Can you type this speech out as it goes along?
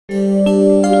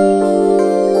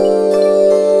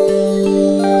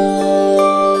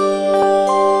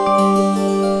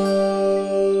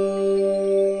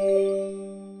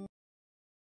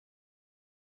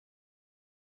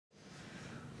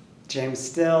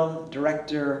still,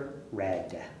 director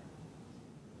red.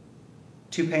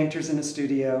 Two painters in a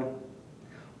studio,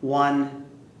 one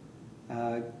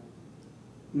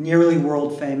nearly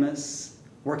world famous,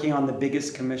 working on the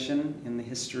biggest commission in the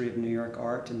history of New York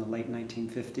art in the late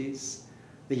 1950s.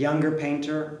 The younger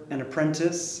painter, an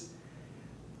apprentice,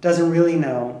 doesn't really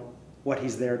know what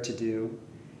he's there to do.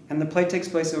 And the play takes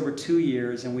place over 2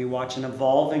 years, and we watch an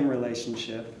evolving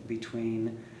relationship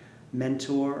between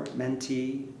mentor,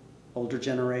 mentee, older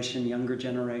generation, younger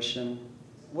generation.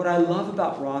 What I love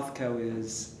about Rothko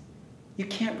is you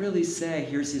can't really say,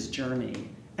 here's his journey.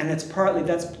 And that's part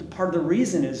of the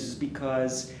reason is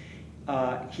because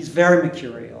he's very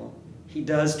mercurial. He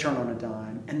does turn on a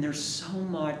dime. And there's so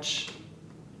much,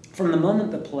 from the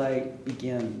moment the play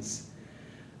begins,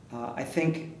 I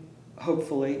think,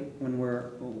 hopefully,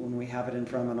 when we have it in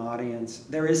front of an audience,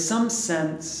 there is some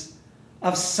sense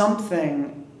of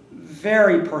something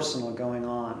very personal going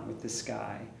on with this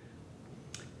guy.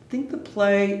 I think the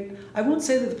play, I won't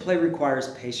say that the play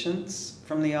requires patience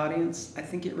from the audience. I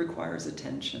think it requires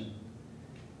attention.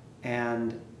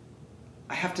 And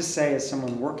I have to say, as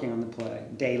someone working on the play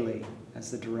daily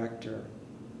as the director,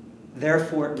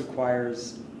 therefore it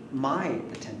requires my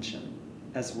attention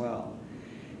as well.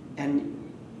 And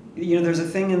you know, there's a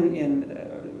thing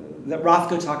that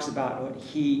Rothko talks about.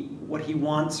 What he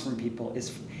wants from people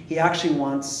is he actually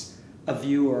wants a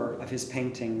viewer of his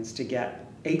paintings to get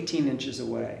 18 inches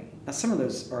away. Now, some of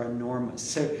those are enormous.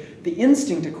 So the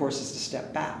instinct, of course, is to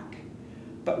step back.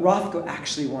 But Rothko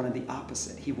actually wanted the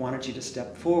opposite. He wanted you to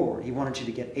step forward. He wanted you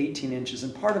to get 18 inches.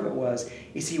 And part of it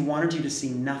is he wanted you to see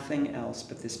nothing else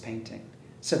but this painting.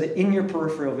 So that in your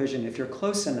peripheral vision, if you're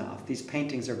close enough, these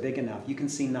paintings are big enough, you can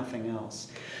see nothing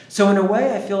else. So in a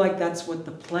way, I feel like that's what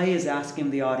the play is asking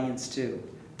the audience to.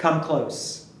 Come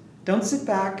close. Don't sit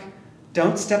back.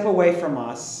 Don't step away from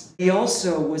us. He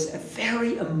also was a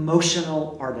very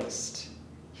emotional artist.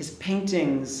 His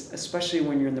paintings, especially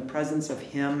when you're in the presence of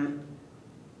him,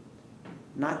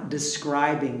 not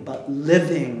describing, but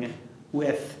living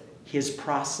with his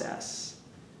process,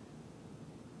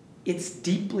 it's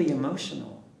deeply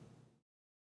emotional.